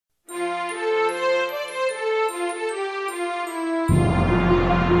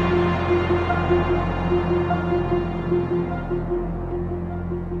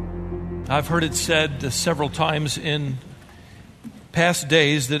I've heard it said several times in past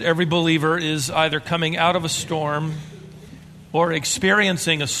days that every believer is either coming out of a storm or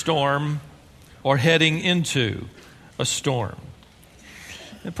experiencing a storm or heading into a storm.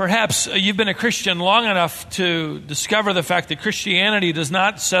 And perhaps you've been a Christian long enough to discover the fact that Christianity does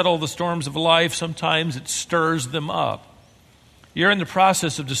not settle the storms of life. Sometimes it stirs them up. You're in the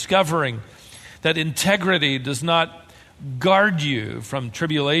process of discovering that integrity does not guard you from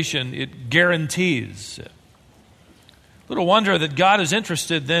tribulation, it guarantees. Little wonder that God is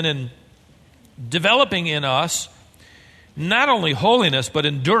interested then in developing in us not only holiness but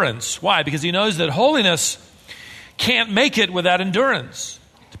endurance. Why? Because He knows that holiness can't make it without endurance.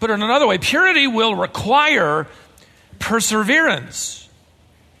 To put it another way, purity will require perseverance.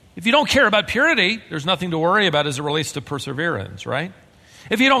 If you don't care about purity, there's nothing to worry about as it relates to perseverance, right?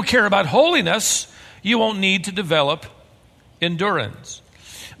 If you don't care about holiness, you won't need to develop endurance.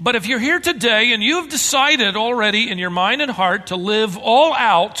 But if you're here today and you've decided already in your mind and heart to live all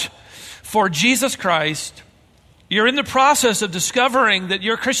out for Jesus Christ, you're in the process of discovering that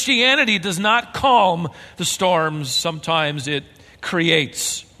your Christianity does not calm the storms. Sometimes it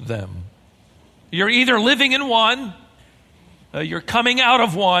creates them. You're either living in one, you're coming out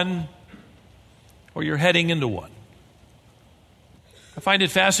of one, or you're heading into one. I find it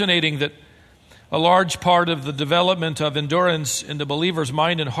fascinating that a large part of the development of endurance in the believer's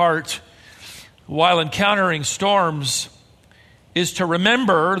mind and heart while encountering storms is to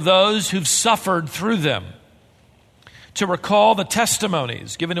remember those who've suffered through them, to recall the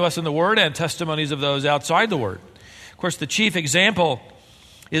testimonies given to us in the Word and testimonies of those outside the Word. Of course, the chief example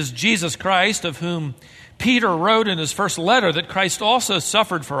is Jesus Christ, of whom Peter wrote in his first letter that Christ also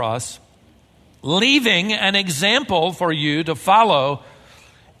suffered for us, leaving an example for you to follow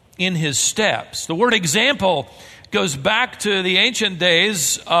in His steps. The word example goes back to the ancient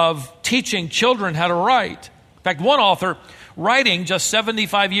days of teaching children how to write. In fact, one author, writing just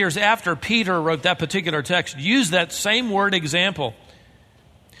 75 years after Peter wrote that particular text, used that same word example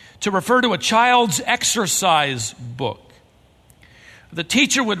to refer to a child's exercise book. The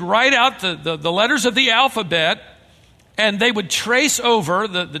teacher would write out the letters of the alphabet, and they would trace over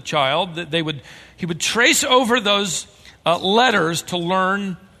the child. He would trace over those letters to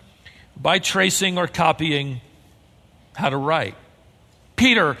learn by tracing or copying how to write.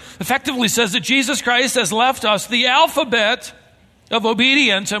 Peter effectively says that Jesus Christ has left us the alphabet of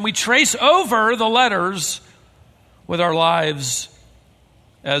obedience, and we trace over the letters with our lives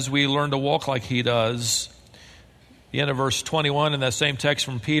as we learn to walk like He does. The end of verse 21 in that same text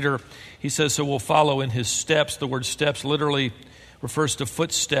from Peter, he says, so we'll follow in His steps. The word steps literally refers to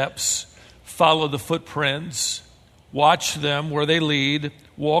footsteps. Follow the footprints. Watch them where they lead.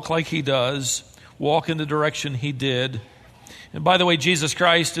 Walk like He does. Walk in the direction He did. And by the way, Jesus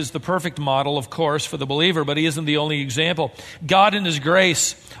Christ is the perfect model, of course, for the believer, but He isn't the only example. God in His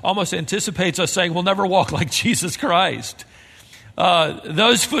grace almost anticipates us saying, we'll never walk like Jesus Christ.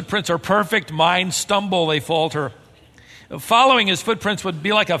 Those footprints are perfect. Mine stumble, they falter. Following His footprints would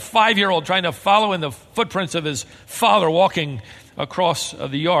be like a 5-year-old trying to follow in the footprints of his father walking across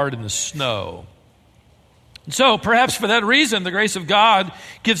the yard in the snow. And so, perhaps for that reason, the grace of God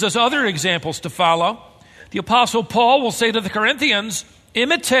gives us other examples to follow. The Apostle Paul will say to the Corinthians,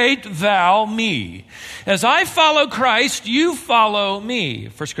 imitate thou me. As I follow Christ, you follow me.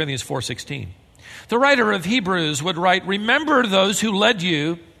 1 Corinthians 4:16. The writer of Hebrews would write, remember those who led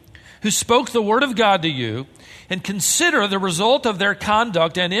you, who spoke the word of God to you, and consider the result of their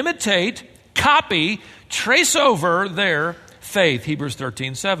conduct and imitate, copy, trace over their faith. Hebrews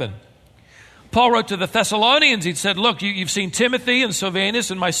 13:7. Paul wrote to the Thessalonians, he said, look, you've seen Timothy and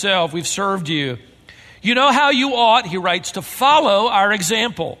Silvanus and myself, we've served you. You know how you ought, he writes, to follow our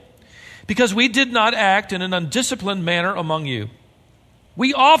example, because we did not act in an undisciplined manner among you.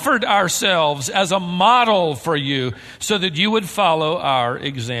 We offered ourselves as a model for you so that you would follow our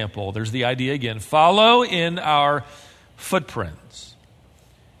example. There's the idea again. Follow in our footprints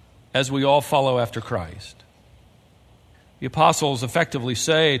as we all follow after Christ. The apostles effectively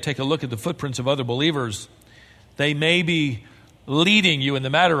say, take a look at the footprints of other believers. They may be leading you in the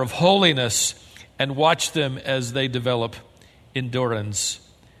matter of holiness, and watch them as they develop endurance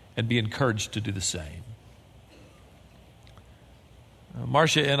and be encouraged to do the same.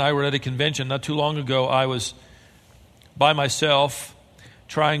 Marcia and I were at a convention not too long ago. I was by myself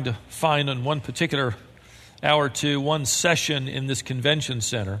trying to find in one particular hour or two one session in this convention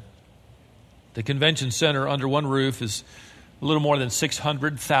center. The convention center under one roof is a little more than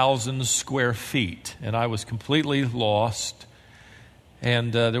 600,000 square feet, and I was completely lost.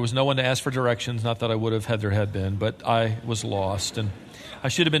 And there was no one to ask for directions, not that I would have had there had been, but I was lost. And I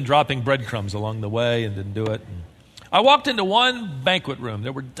should have been dropping breadcrumbs along the way and didn't do it. And I walked into one banquet room.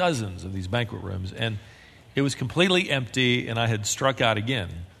 There were dozens of these banquet rooms, and it was completely empty, and I had struck out again.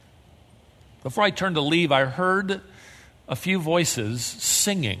 Before I turned to leave, I heard a few voices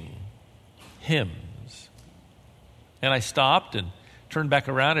singing hymns. And I stopped and turned back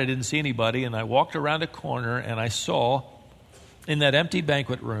around. I didn't see anybody, and I walked around a corner, and I saw in that empty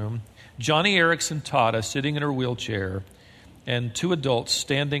banquet room Johnny Erickson Tata sitting in her wheelchair and two adults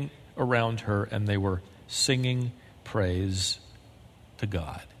standing around her, and they were singing praise to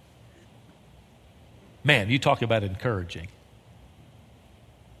God. Man, you talk about encouraging.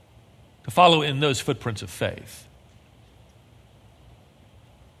 To follow in those footprints of faith.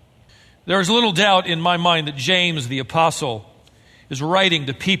 There is little doubt in my mind that James the apostle is writing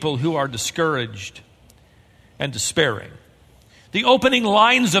to people who are discouraged and despairing. The opening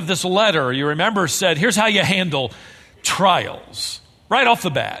lines of this letter, you remember, said, here's how you handle trials, right off the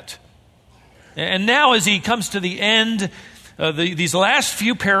bat. And now as he comes to the end, these last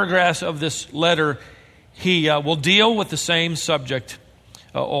few paragraphs of this letter, he will deal with the same subject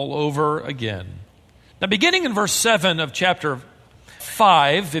all over again. Now, beginning in verse 7 of chapter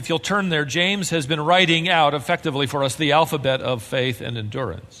 5, if you'll turn there, James has been writing out effectively for us the alphabet of faith and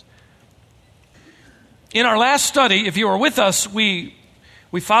endurance. In our last study, if you were with us, we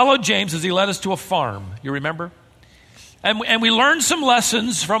followed James as he led us to a farm. You remember? And we learned some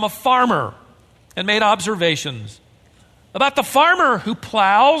lessons from a farmer and made observations about the farmer who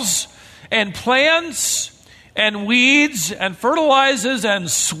plows and plants and weeds and fertilizes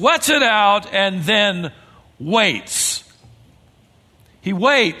and sweats it out and then waits. He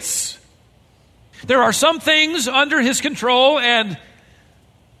waits. There are some things under his control and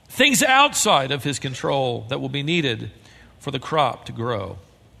things outside of his control that will be needed for the crop to grow.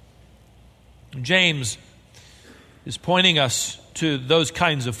 James is pointing us to those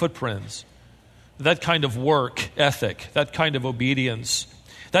kinds of footprints, that kind of work ethic, that kind of obedience,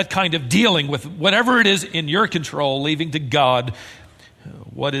 that kind of dealing with whatever it is in your control, leaving to God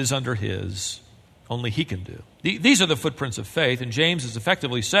what is under his. Only he can do. These are the footprints of faith, and James is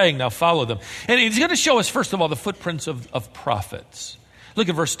effectively saying, now follow them. And he's going to show us, first of all, the footprints of prophets. Look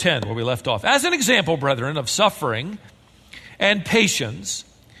at verse 10 where we left off. As an example, brethren, of suffering and patience,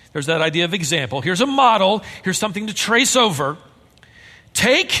 there's that idea of example. Here's a model. Here's something to trace over.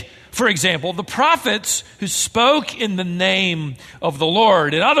 Take, for example, the prophets who spoke in the name of the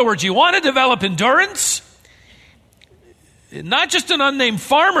Lord. In other words, you want to develop endurance? Not just an unnamed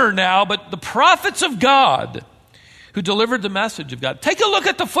farmer now, but the prophets of God who delivered the message of God. Take a look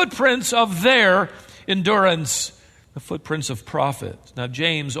at the footprints of their endurance, the footprints of prophets. Now,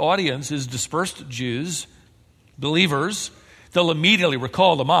 James' audience is dispersed Jews, believers. They'll immediately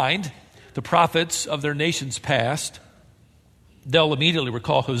recall to mind the prophets of their nation's past. They'll immediately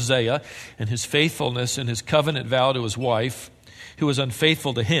recall Hosea and his faithfulness and his covenant vow to his wife, who was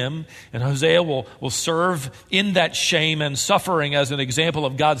unfaithful to him. And Hosea will serve in that shame and suffering as an example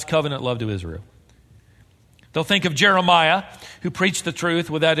of God's covenant love to Israel. They'll think of Jeremiah, who preached the truth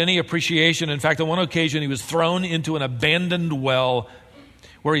without any appreciation. In fact, on one occasion, he was thrown into an abandoned well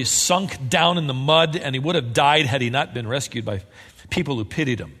where he sunk down in the mud, and he would have died had he not been rescued by people who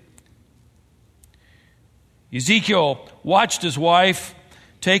pitied him. Ezekiel watched his wife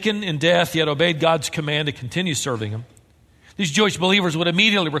taken in death, yet obeyed God's command to continue serving him. These Jewish believers would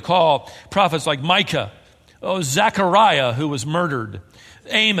immediately recall prophets like Micah, Zechariah, who was murdered,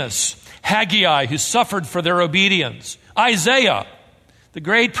 Amos, Haggai, who suffered for their obedience, Isaiah, the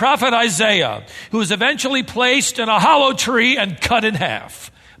great prophet Isaiah, who was eventually placed in a hollow tree and cut in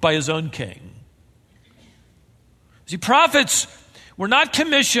half by his own king. See, prophets were not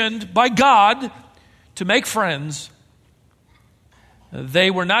commissioned by God to make friends. They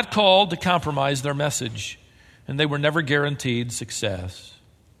were not called to compromise their message, and they were never guaranteed success.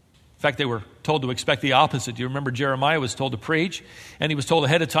 In fact, they were told to expect the opposite. You remember Jeremiah was told to preach, and he was told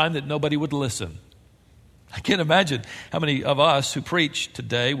ahead of time that nobody would listen. I can't imagine how many of us who preach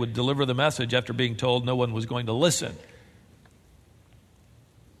today would deliver the message after being told no one was going to listen.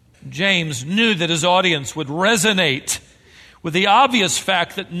 James knew that his audience would resonate with the obvious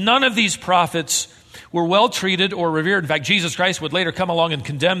fact that none of these prophets were well treated or revered. In fact, Jesus Christ would later come along and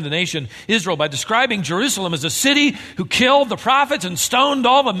condemn the nation Israel by describing Jerusalem as a city who killed the prophets and stoned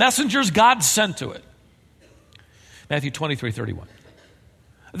all the messengers God sent to it. Matthew 23:31.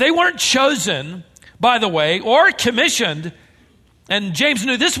 They weren't chosen, by the way, or commissioned, and James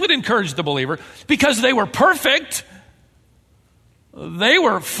knew this would encourage the believer, because they were perfect. They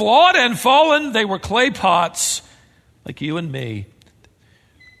were flawed and fallen. They were clay pots like you and me.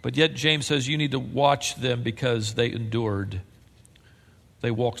 But yet James says you need to watch them because they endured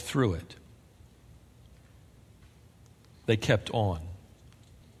They walked through it. They kept on.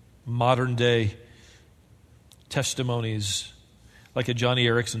 Modern day testimonies like a Johnny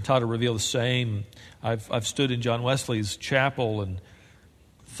Erickson taught to reveal the same. I've stood in John Wesley's chapel and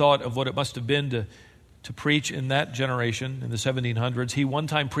thought of what it must have been to preach in that generation, in the 1700s. He one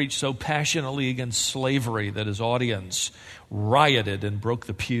time preached so passionately against slavery that his audience rioted and broke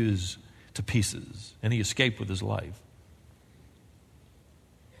the pews to pieces, and he escaped with his life.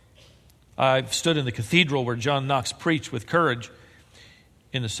 I've stood in the cathedral where John Knox preached with courage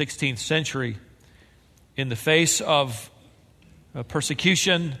in the 16th century in the face of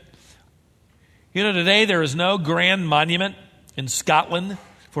persecution. You know, today there is no grand monument in Scotland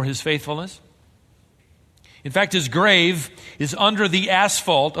for his faithfulness. In fact, his grave is under the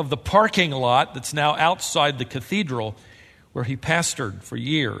asphalt of the parking lot that's now outside the cathedral where he pastored for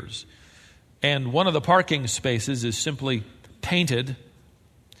years. And one of the parking spaces is simply painted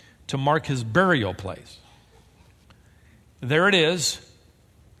to mark his burial place. There it is.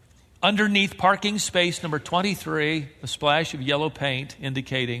 Underneath parking space number 23, a splash of yellow paint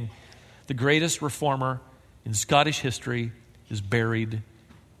indicating the greatest reformer in Scottish history is buried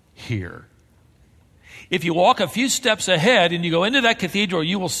here. If you walk a few steps ahead and you go into that cathedral,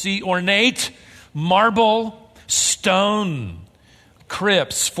 you will see ornate marble stone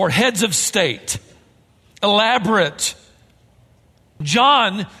crypts for heads of state. Elaborate.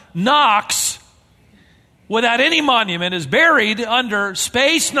 John Knox, without any monument, is buried under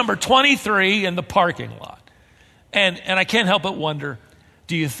space number 23 in the parking lot. And I can't help but wonder,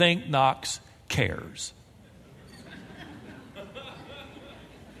 do you think Knox cares?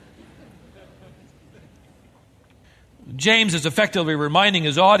 James is effectively reminding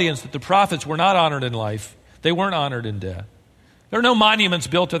his audience that the prophets were not honored in life. They weren't honored in death. There are no monuments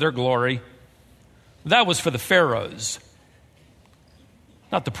built to their glory. That was for the pharaohs,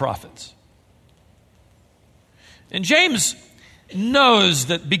 not the prophets. And James knows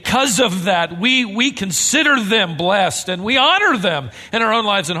that because of that, we consider them blessed and we honor them in our own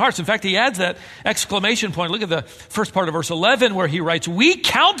lives and hearts. In fact, he adds that exclamation point. Look at the first part of verse 11 where he writes, we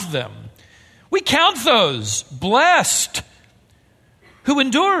count them. We count those blessed who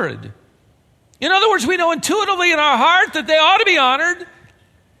endured. In other words, we know intuitively in our heart that they ought to be honored.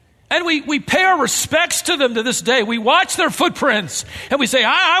 And we pay our respects to them to this day. We watch their footprints and we say,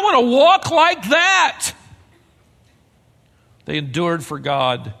 I want to walk like that. They endured for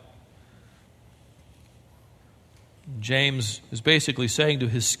God. James is basically saying to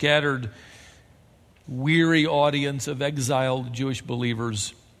his scattered, weary audience of exiled Jewish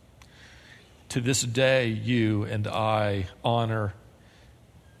believers, to this day, you and I honor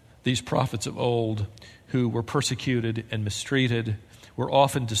these prophets of old who were persecuted and mistreated, were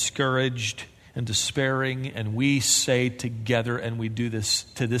often discouraged and despairing, and we say together, and we do this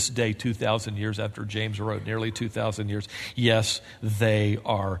to this day, 2,000 years after James wrote, nearly 2,000 years, yes, they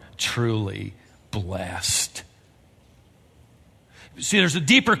are truly blessed. See, there's a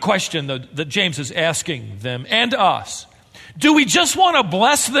deeper question that James is asking them and us. Do we just want to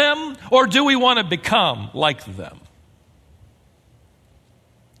bless them, or do we want to become like them?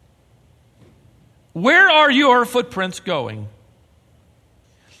 Where are your footprints going?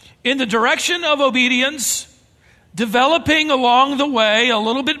 In the direction of obedience, developing along the way a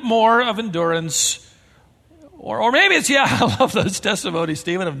little bit more of endurance, or maybe it's, I love those testimonies,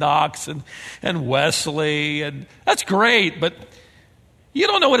 Stephen, of Knox and Wesley, and that's great, but you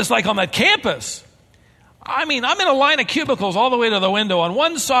don't know what it's like on that campus. I mean, I'm in a line of cubicles all the way to the window. On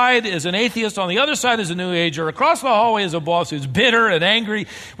one side is an atheist. On the other side is a New Ager. Across the hallway is a boss who's bitter and angry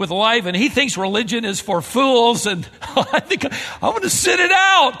with life, and he thinks religion is for fools, and I think I'm going to sit it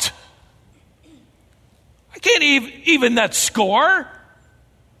out. I can't even that score.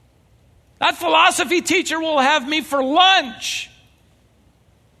 That philosophy teacher will have me for lunch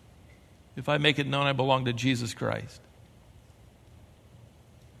if I make it known I belong to Jesus Christ.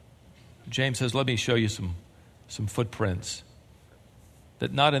 James says, let me show you some footprints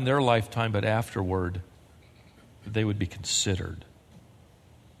that not in their lifetime but afterward they would be considered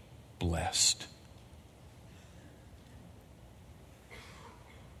blessed.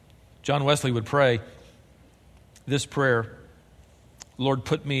 John Wesley would pray this prayer, Lord,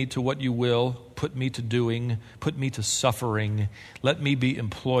 put me to what you will, put me to doing, put me to suffering. Let me be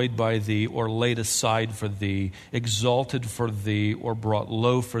employed by thee or laid aside for thee, exalted for thee or brought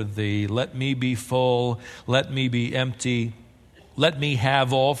low for thee. Let me be full, let me be empty. Let me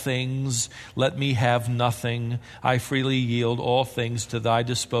have all things, let me have nothing. I freely yield all things to thy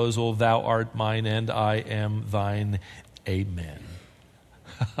disposal. Thou art mine and I am thine. Amen.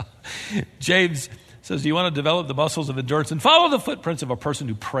 James says, do you want to develop the muscles of endurance? And follow the footprints of a person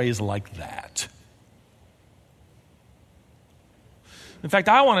who prays like that. In fact,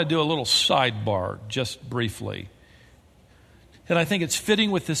 I want to do a little sidebar just briefly. And I think it's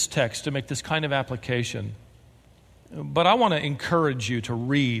fitting with this text to make this kind of application. But I want to encourage you to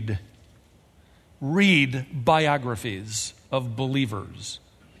read biographies of believers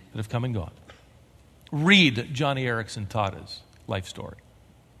that have come and gone. Read Johnny Erickson Tada's life story.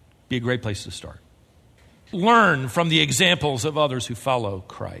 Be a great place to start. Learn from the examples of others who follow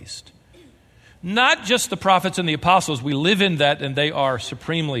Christ. Not just the prophets and the apostles. We live in that, and they are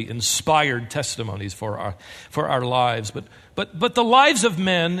supremely inspired testimonies for our lives. But the lives of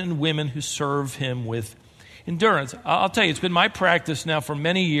men and women who serve him with endurance. I'll tell you, it's been my practice now for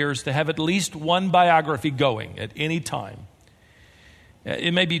many years to have at least one biography going at any time.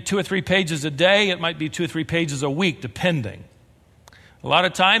 It may be 2 or 3 pages a day. It might be 2 or 3 pages a week, depending. A lot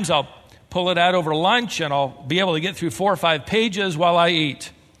of times I'll pull it out over lunch, and I'll be able to get through 4 or 5 pages while I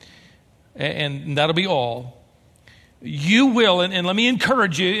eat. And that'll be all. You will, and let me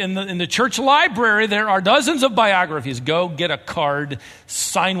encourage you, in the church library, there are dozens of biographies. Go get a card,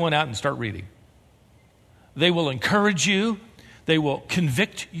 sign one out, and start reading. They will encourage you. They will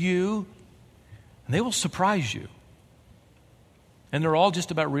convict you. And they will surprise you. And they're all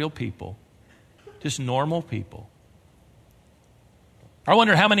just about real people. Just normal people. I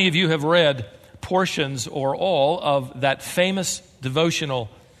wonder how many of you have read portions or all of that famous devotional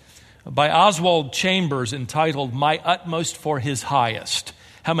by Oswald Chambers entitled, My Utmost for His Highest.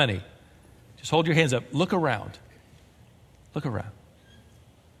 How many? Just hold your hands up. Look around. Look around.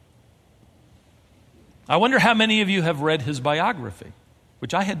 I wonder how many of you have read his biography,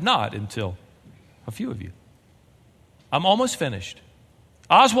 which I had not until a few of you. I'm almost finished.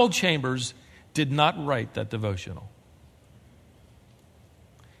 Oswald Chambers did not write that devotional.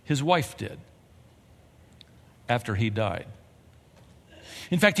 His wife did after he died.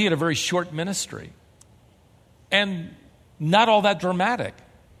 In fact, he had a very short ministry and not all that dramatic.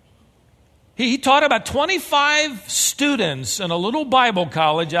 He taught about 25 students in a little Bible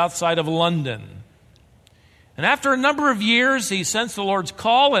college outside of London. And after a number of years, he sensed the Lord's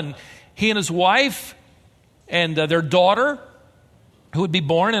call, and he and his wife and their daughter, who would be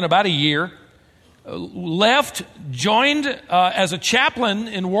born in about a year, left, joined as a chaplain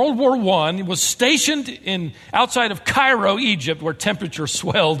in World War I, was stationed outside of Cairo, Egypt, where temperature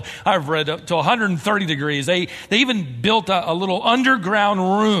swelled, I've read, up to 130 degrees. They even built a little underground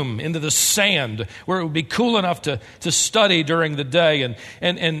room into the sand where it would be cool enough to study during the day.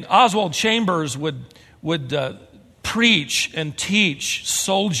 And Oswald Chambers would preach and teach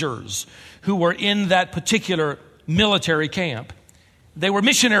soldiers who were in that particular military camp. They were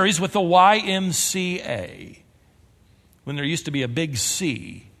missionaries with the YMCA, when there used to be a big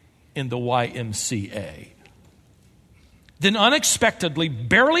C in the YMCA. Then unexpectedly,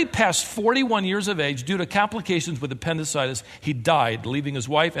 barely past 41 years of age, due to complications with appendicitis, he died, leaving his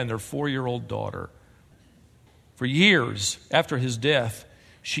wife and their 4-year-old daughter. For years after his death,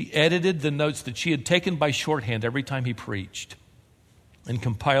 she edited the notes that she had taken by shorthand every time he preached and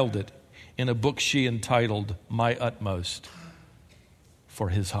compiled it in a book she entitled, My Utmost for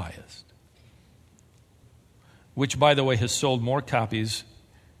His Highest, which, by the way, has sold more copies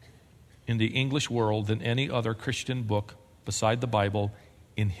in the English world than any other Christian book beside the Bible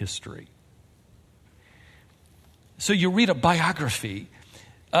in history. So you read a biography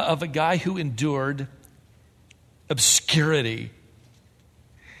of a guy who endured obscurity.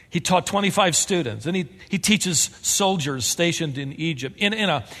 He taught 25 students, and he teaches soldiers stationed in Egypt in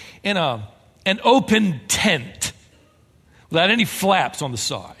an open tent without any flaps on the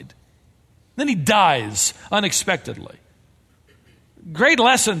side. Then he dies unexpectedly. Great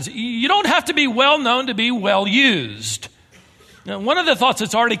lessons. You don't have to be well known to be well used. Now, one of the thoughts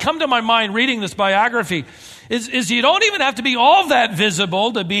that's already come to my mind reading this biography is you don't even have to be all that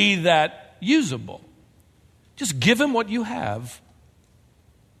visible to be that usable. Just give him what you have.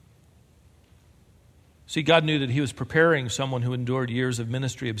 See, God knew that he was preparing someone who endured years of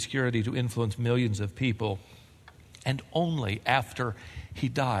ministry obscurity to influence millions of people. And only after he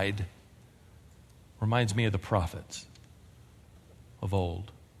died, reminds me of the prophets of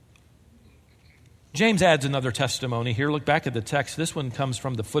old. James adds another testimony here. Look back at the text. This one comes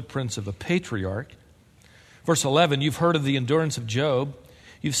from the footprints of a patriarch. Verse 11, you've heard of the endurance of Job.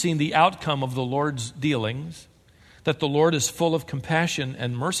 You've seen the outcome of the Lord's dealings, that the Lord is full of compassion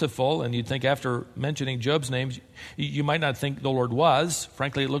and merciful. And you'd think after mentioning Job's names, you might not think the Lord was.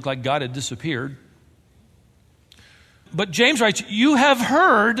 Frankly, it looked like God had disappeared. But James writes, you have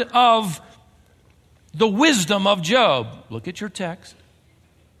heard of the wisdom of Job. Look at your text.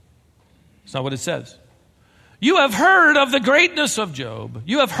 It's not what it says. You have heard of the greatness of Job.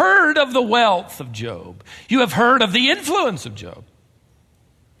 You have heard of the wealth of Job. You have heard of the influence of Job.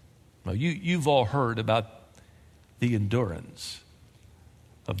 Well, you've all heard about the endurance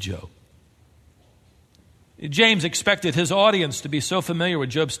of Job. James expected his audience to be so familiar with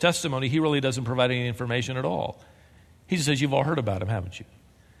Job's testimony, he really doesn't provide any information at all. He just says, you've all heard about him, haven't you?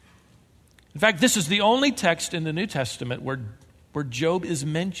 In fact, this is the only text in the New Testament where Job is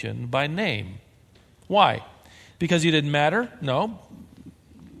mentioned by name. Why? Because he didn't matter? No.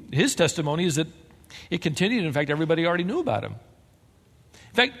 His testimony is that it continued. In fact, everybody already knew about him.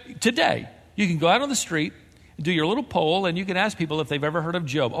 In fact, today, you can go out on the street, do your little poll, and you can ask people if they've ever heard of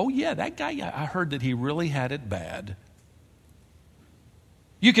Job. Oh, yeah, that guy, I heard that he really had it bad.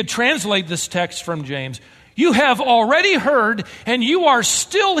 You could translate this text from James. You have already heard, and you are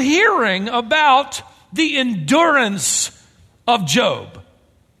still hearing about the endurance of Job.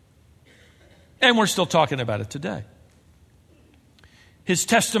 And we're still talking about it today. His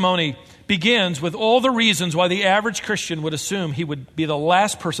testimony begins with all the reasons why the average Christian would assume he would be the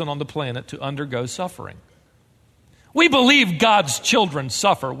last person on the planet to undergo suffering. We believe God's children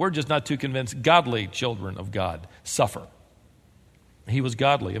suffer. We're just not too convinced godly children of God suffer. He was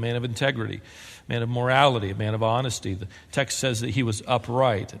godly, a man of integrity, a man of morality, a man of honesty. The text says that he was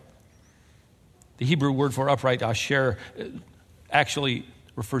upright. The Hebrew word for upright, asher, actually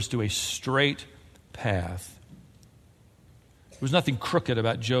refers to a straight path. There was nothing crooked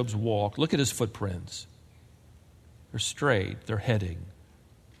about Job's walk. Look at his footprints. They're straight. They're heading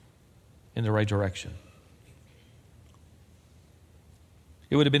in the right direction.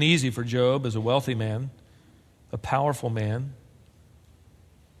 It would have been easy for Job, as a wealthy man, a powerful man,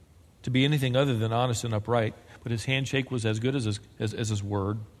 to be anything other than honest and upright. But his handshake was as good as his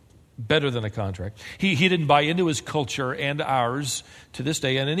word, better than a contract. He didn't buy into his culture and ours to this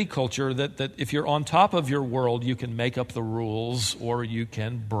day, and any culture, that if you're on top of your world, you can make up the rules or you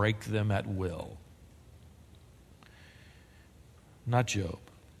can break them at will. Not Job.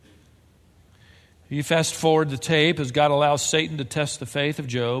 You fast forward the tape as God allows Satan to test the faith of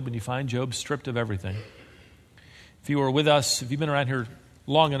Job, and you find Job stripped of everything. If you were with us, if you've been around here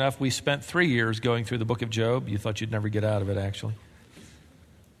long enough, we spent 3 years going through the book of Job. You thought you'd never get out of it, actually.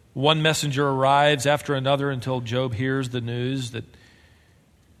 One messenger arrives after another until Job hears the news that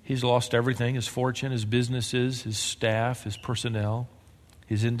he's lost everything, his fortune, his businesses, his staff, his personnel,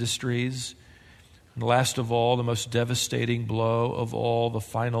 his industries. And last of all, the most devastating blow of all, the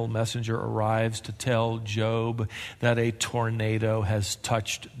final messenger arrives to tell Job that a tornado has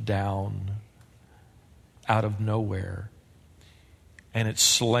touched down out of nowhere. And it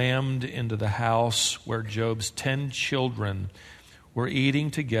slammed into the house where Job's 10 children were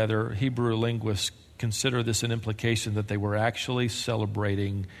eating together. Hebrew linguists consider this an implication that they were actually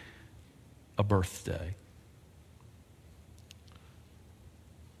celebrating a birthday.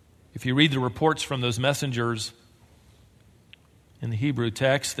 If you read the reports from those messengers in the Hebrew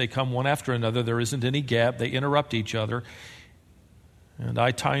text, they come one after another. There isn't any gap. They interrupt each other. And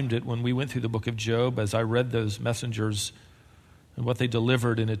I timed it when we went through the book of Job as I read those messengers and what they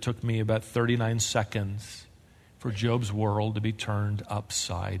delivered, and it took me about 39 seconds for Job's world to be turned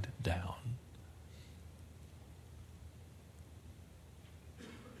upside down.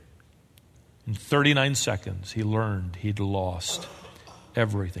 In 39 seconds, he learned he'd lost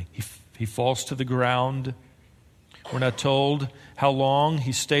everything. He falls to the ground. We're not told how long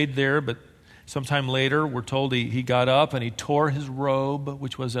he stayed there, but sometime later we're told he got up and he tore his robe,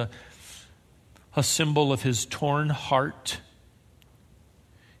 which was a symbol of his torn heart.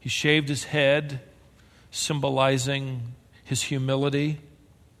 He shaved his head, symbolizing his humility.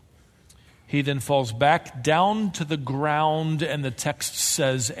 He then falls back down to the ground, and the text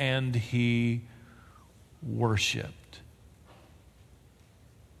says, and he worshiped.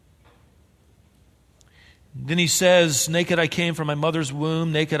 Then he says, naked I came from my mother's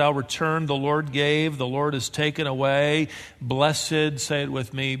womb, naked I'll return. The Lord gave, the Lord has taken away. Blessed, say it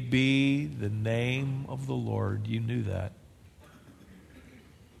with me, be the name of the Lord. You knew that.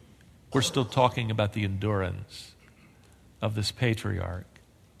 We're still talking about the endurance of this patriarch,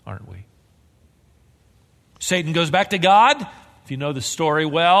 aren't we? Satan goes back to God. If you know the story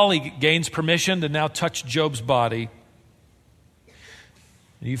well, he gains permission to now touch Job's body.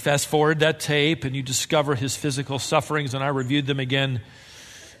 And you fast forward that tape and you discover his physical sufferings, and I reviewed them again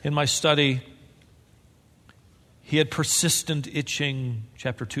in my study. He had persistent itching,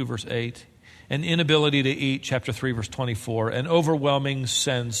 chapter 2, verse 8. An inability to eat, chapter 3, verse 24. An overwhelming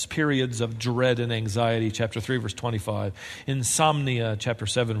sense, periods of dread and anxiety, chapter 3, verse 25. Insomnia, chapter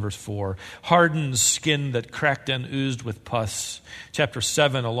 7, verse 4. Hardened skin that cracked and oozed with pus, chapter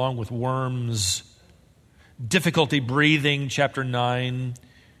 7, along with worms. difficulty breathing, chapter 9.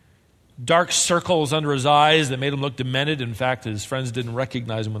 Dark circles under his eyes that made him look demented. In fact, his friends didn't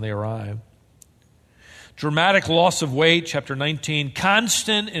recognize him when they arrived. Dramatic loss of weight, chapter 19.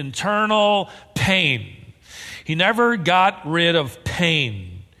 Constant internal pain. He never got rid of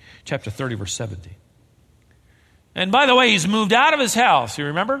pain, chapter 30, verse 70. And by the way, he's moved out of his house, you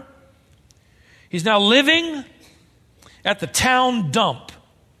remember? He's now living at the town dump.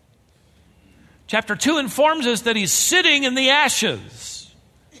 Chapter 2 informs us that he's sitting in the ashes.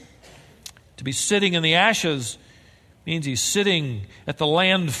 To be sitting in the ashes means he's sitting at the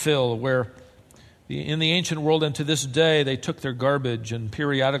landfill where in the ancient world and to this day they took their garbage and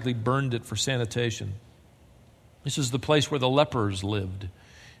periodically burned it for sanitation. This is the place where the lepers lived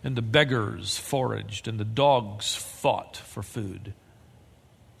and the beggars foraged and the dogs fought for food.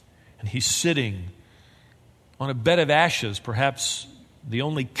 And he's sitting on a bed of ashes, perhaps the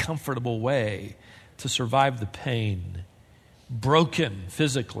only comfortable way to survive the pain. Broken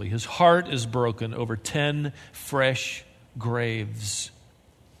physically. His heart is broken over 10 fresh graves.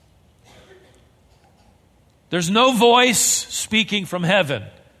 There's no voice speaking from heaven.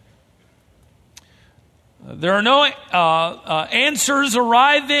 There are no answers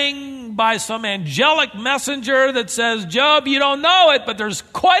arriving by some angelic messenger that says, Job, you don't know it, but there's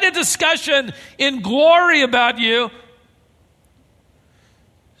quite a discussion in glory about you.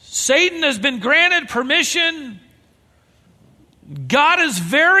 Satan has been granted permission. God is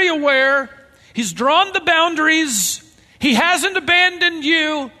very aware. He's drawn the boundaries. He hasn't abandoned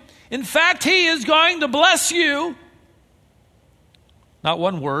you. In fact, he is going to bless you. Not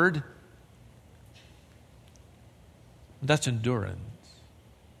one word. That's endurance.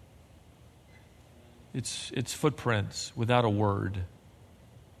 It's footprints without a word.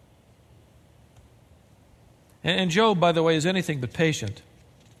 And Job, by the way, is anything but patient.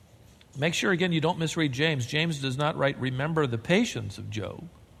 Make sure, again, you don't misread James. James does not write, remember the patience of Job.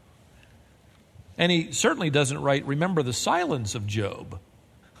 And he certainly doesn't write, remember the silence of Job.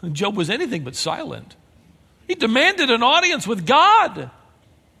 Job was anything but silent. He demanded an audience with God.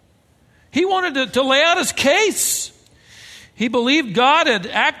 He wanted to lay out his case. He believed God had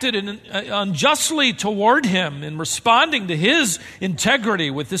acted unjustly toward him in responding to his integrity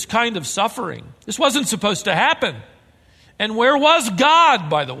with this kind of suffering. This wasn't supposed to happen. And where was God,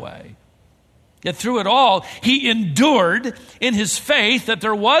 by the way? Yet through it all, he endured in his faith that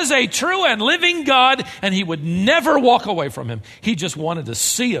there was a true and living God, and he would never walk away from him. He just wanted to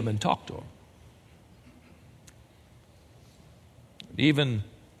see him and talk to him. Even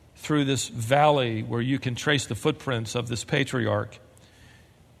through this valley where you can trace the footprints of this patriarch,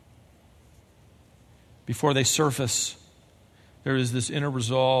 before they surface, there is this inner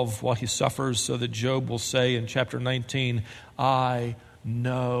resolve while he suffers, so that Job will say in chapter 19, I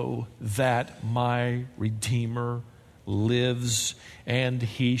know that my Redeemer lives, and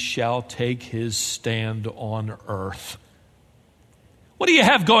he shall take his stand on earth. What do you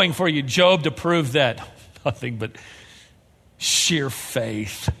have going for you, Job, to prove that? Nothing but sheer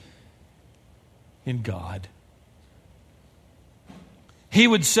faith in God. He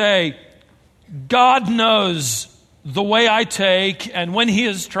would say, God knows the way I take, and when he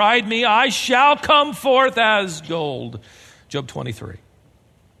has tried me, I shall come forth as gold. Job 23.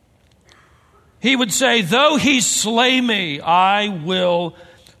 He would say, though he slay me, I will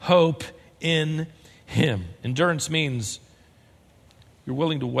hope in him. Endurance means you're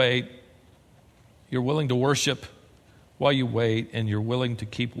willing to wait, you're willing to worship while you wait, and you're willing to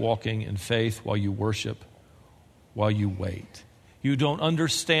keep walking in faith while you worship, while you wait. You don't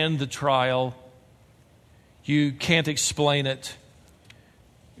understand the trial. You can't explain it.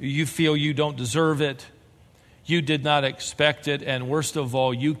 You feel you don't deserve it. You did not expect it. And worst of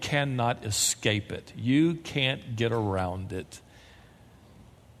all, you cannot escape it. You can't get around it.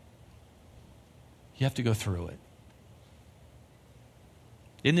 You have to go through it.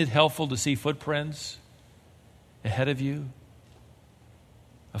 Isn't it helpful to see footprints ahead of you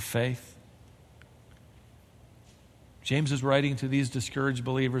of faith? James is writing to these discouraged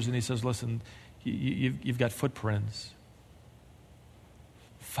believers, and he says, listen, you've got footprints.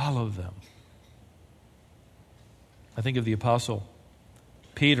 Follow them. I think of the apostle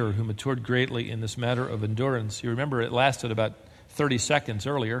Peter, who matured greatly in this matter of endurance. You remember it lasted about 30 seconds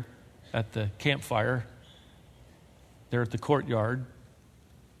earlier at the campfire there at the courtyard.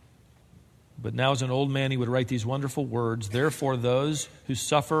 But now as an old man, he would write these wonderful words, therefore those who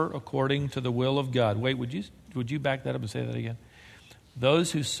suffer according to the will of God. Wait, would you back that up and say that again?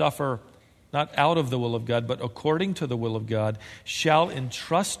 Those who suffer not out of the will of God, but according to the will of God, shall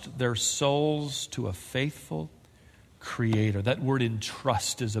entrust their souls to a faithful Creator. That word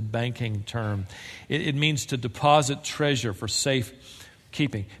entrust is a banking term. It means to deposit treasure for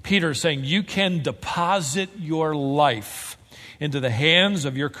safekeeping. Peter is saying you can deposit your life into the hands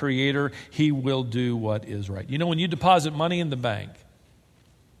of your Creator. He will do what is right. You know, when you deposit money in the bank,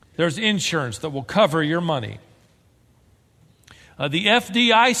 there's insurance that will cover your money. The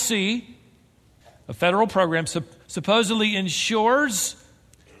FDIC, a federal program, supposedly insures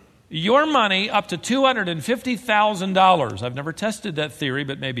your money up to $250,000. I've never tested that theory,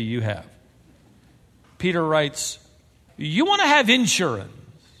 but maybe you have. Peter writes, you want to have insurance.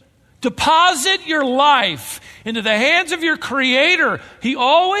 Deposit your life into the hands of your Creator. He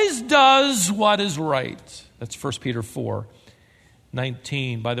always does what is right. That's 1 Peter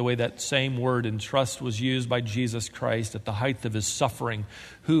 4:19. By the way, that same word entrust was used by Jesus Christ at the height of his suffering,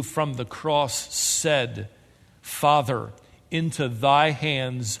 who from the cross said, Father, into thy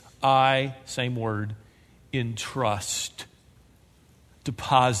hands I, same word, entrust,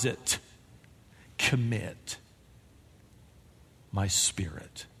 deposit, commit my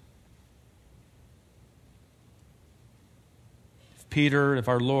spirit. If Peter, if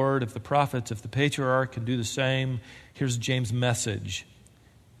our Lord, if the prophets, if the patriarch can do the same, here's James' message.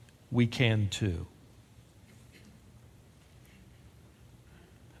 We can too.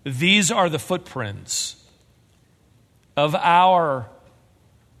 These are the footprints of our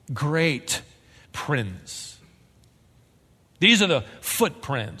great Prince. These are the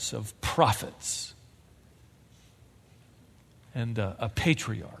footprints of prophets and a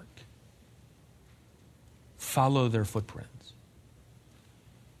patriarch. Follow their footprints.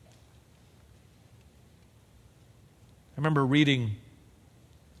 I remember reading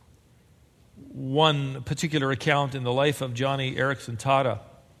one particular account in the life of Johnny Erickson Tada,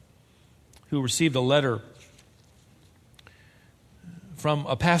 who received a letter from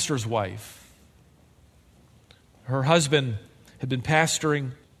a pastor's wife. Her husband had been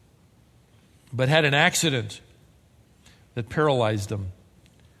pastoring, but had an accident that paralyzed him.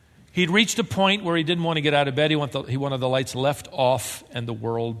 He'd reached a point where he didn't want to get out of bed. He wanted the lights left off and the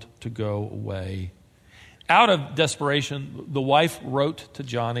world to go away. Out of desperation, the wife wrote to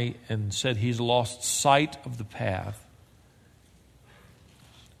Johnny and said, he's lost sight of the path.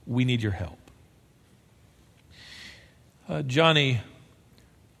 We need your help. Johnny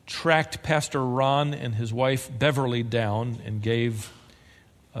tracked Pastor Ron and his wife Beverly down and gave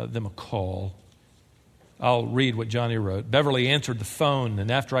them a call. I'll read what Johnny wrote. Beverly answered the phone,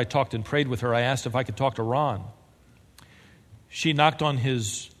 and after I talked and prayed with her, I asked if I could talk to Ron. She knocked on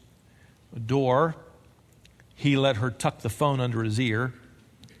his door. He let her tuck the phone under his ear.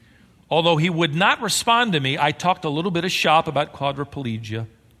 Although he would not respond to me, I talked a little bit of shop about quadriplegia.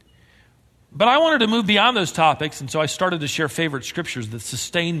 But I wanted to move beyond those topics, and so I started to share favorite scriptures that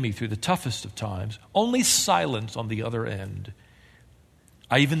sustained me through the toughest of times. Only silence on the other end.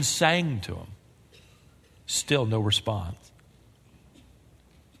 I even sang to him. Still no response.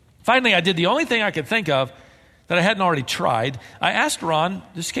 Finally, I did the only thing I could think of that I hadn't already tried. I asked Ron,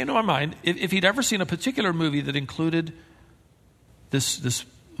 this came to my mind, if he'd ever seen a particular movie that included this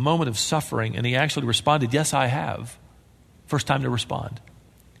moment of suffering, and he actually responded, yes, I have. First time to respond.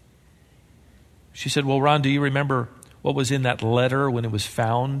 She said, well, Ron, do you remember what was in that letter when it was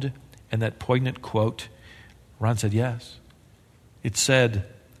found and that poignant quote? Ron said, yes. It said,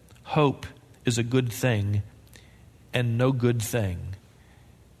 hope is a good thing and no good thing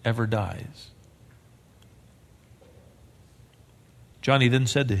ever dies. Johnny then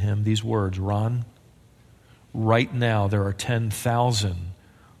said to him these words, Ron, right now there are 10,000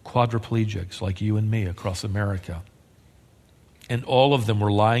 quadriplegics like you and me across America. And all of them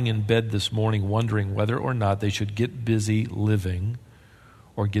were lying in bed this morning wondering whether or not they should get busy living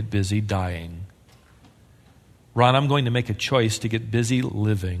or get busy dying. Ron, I'm going to make a choice to get busy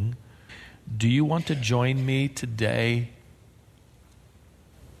living. Do you want to join me today?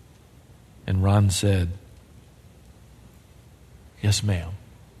 And Ron said, yes, ma'am.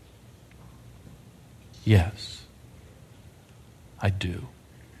 Yes, I do.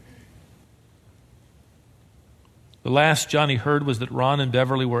 The last Johnny heard was that Ron and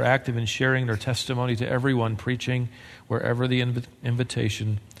Beverly were active in sharing their testimony to everyone, preaching wherever the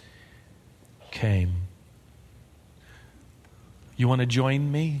invitation came. You want to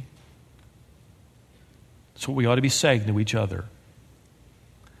join me? That's what we ought to be saying to each other.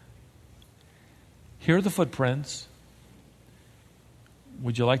 Here are the footprints.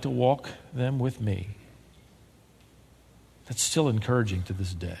 Would you like to walk them with me? That's still encouraging to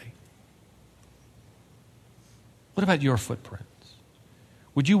this day. What about your footprints?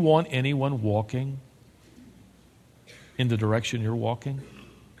 Would you want anyone walking in the direction you're walking?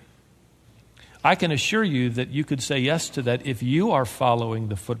 I can assure you that you could say yes to that if you are following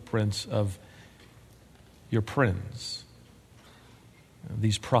the footprints of your prince,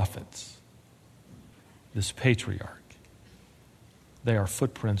 these prophets, this patriarch. They are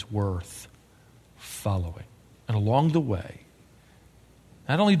footprints worth following. And along the way,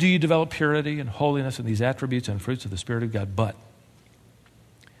 not only do you develop purity and holiness and these attributes and fruits of the Spirit of God, but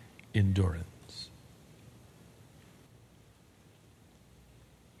endurance.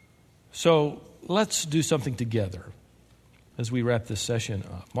 So let's do something together as we wrap this session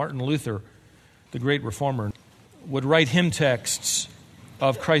up. Martin Luther, the great reformer, would write hymn texts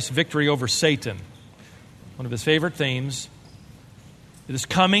of Christ's victory over Satan. One of his favorite themes. This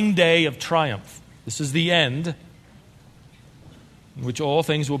coming day of triumph. This is the end in which all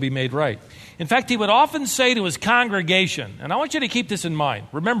things will be made right. In fact, he would often say to his congregation, and I want you to keep this in mind.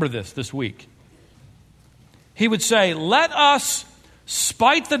 Remember this week. He would say, let us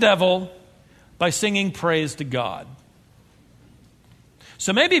spite the devil by singing praise to God.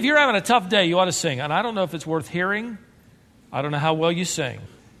 So maybe if you're having a tough day, you ought to sing. And I don't know if it's worth hearing. I don't know how well you sing.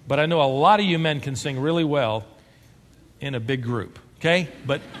 But I know a lot of you men can sing really well in a big group. Okay?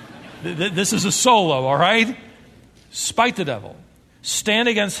 But this is a solo, all right? Spite the devil. Stand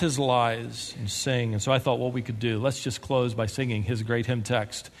against his lies and sing. And so I thought what we could do, let's just close by singing his great hymn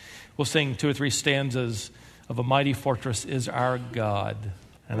text. We'll sing 2 or 3 stanzas of A Mighty Fortress is Our God.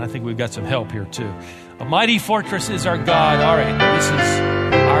 And I think we've got some help here too. A mighty fortress is our God. All right, this is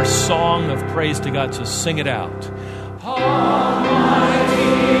our song of praise to God, so sing it out.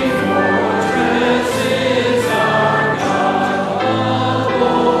 Almighty fortress is our God, the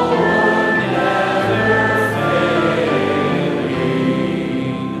Lord never failing.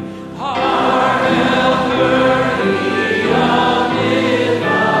 Our helper, He amid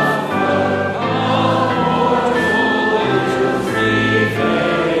the flood, our mortal is prevailing.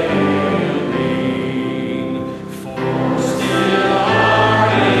 For still our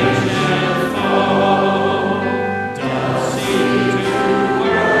ancient foe does seem to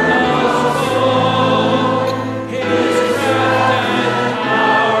work us woe. His craft and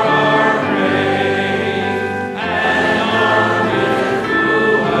power are great, and armed with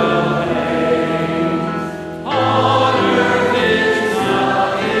cruel hate. On earth is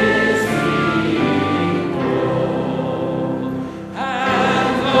not his equal,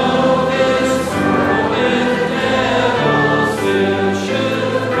 and though this world with devils filled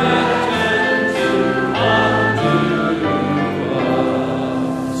should threaten to undo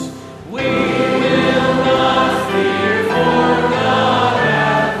us, we will not fear, for God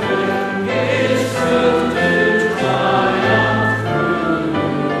hath put His truth to triumph through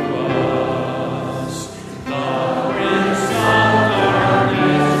us. The Prince of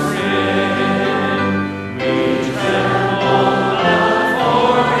Darkness grim, we tremble not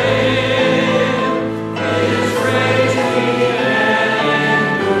for Him. His rage we can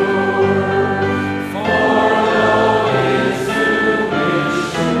endure, for though His doom is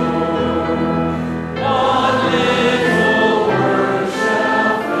sure, one little word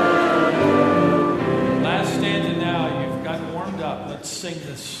shall fail. Last stanza now. You've gotten warmed up. Let's sing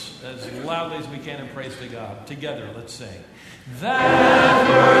this as loudly as we can in praise to God. Together, let's sing. That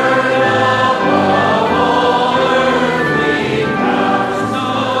word